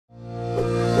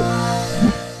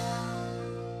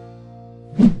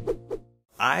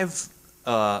I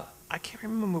can't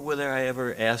remember whether I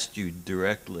ever asked you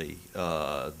directly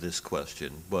this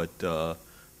question, but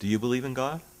do you believe in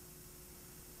God?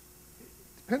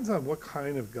 Depends on what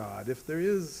kind of God. If there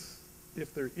is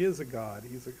a God,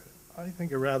 he's I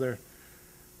think a rather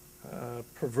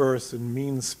perverse and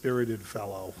mean-spirited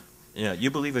fellow. Yeah,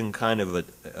 you believe in kind of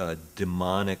a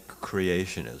demonic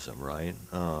creationism, right?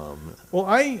 Well,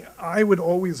 I would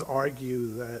always argue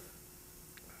that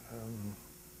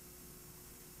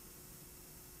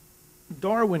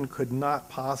Darwin could not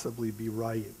possibly be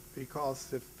right,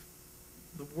 because if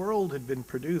the world had been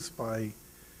produced by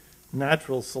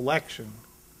natural selection,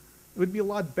 it would be a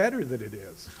lot better than it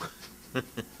is.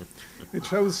 It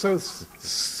shows so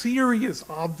serious,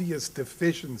 obvious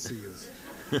deficiencies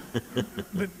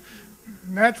that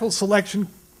natural selection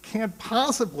can't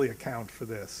possibly account for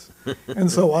this. And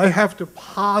so I have to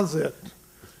posit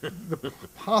the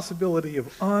possibility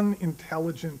of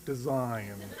unintelligent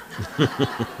design.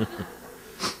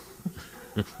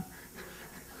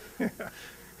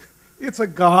 It's a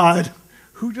God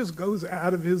who just goes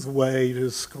out of his way to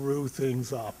screw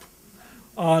things up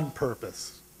on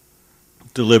purpose.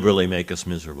 Deliberately make us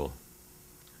miserable.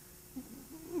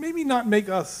 Maybe not make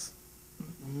us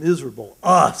miserable,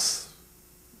 us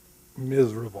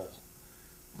miserable,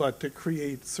 but to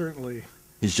create certainly...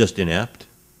 He's just inept?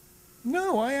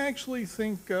 No, I actually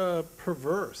think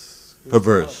perverse.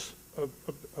 Perverse.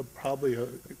 Probably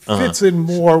fits in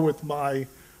more with my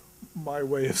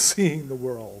way of seeing the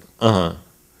world.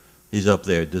 He's up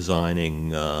there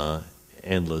designing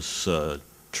endless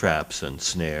traps and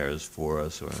snares for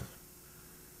us. Or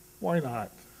why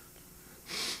not?